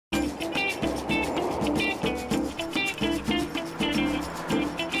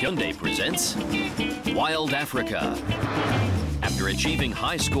Hyundai presents Wild Africa. After achieving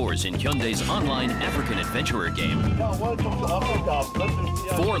high scores in Hyundai's online African adventurer game,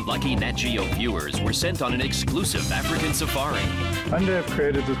 4 lucky Nat Geo viewers were sent on an exclusive African safari. Hyundai have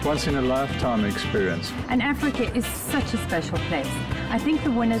created this once-in-a-lifetime experience. And Africa is such a special place. I think the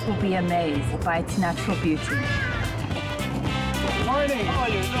winners will be amazed by its natural beauty. Morning. Oh,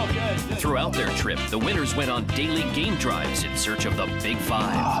 you're so good. Throughout their trip, the winners went on daily game drives in search of the Big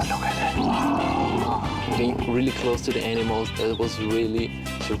Five. Oh, look at that. Wow. Being really close to the animals, it was really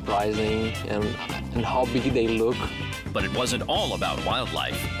surprising, and how big they look. But it wasn't all about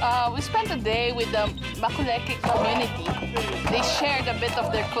wildlife. We spent a day with the Makuleke community. They shared a bit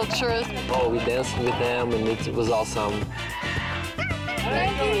of their culture. Oh, we danced with them, and it was awesome.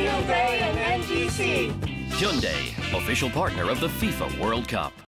 Thank you, Hyundai and NGC. Hyundai, official partner of the FIFA World Cup.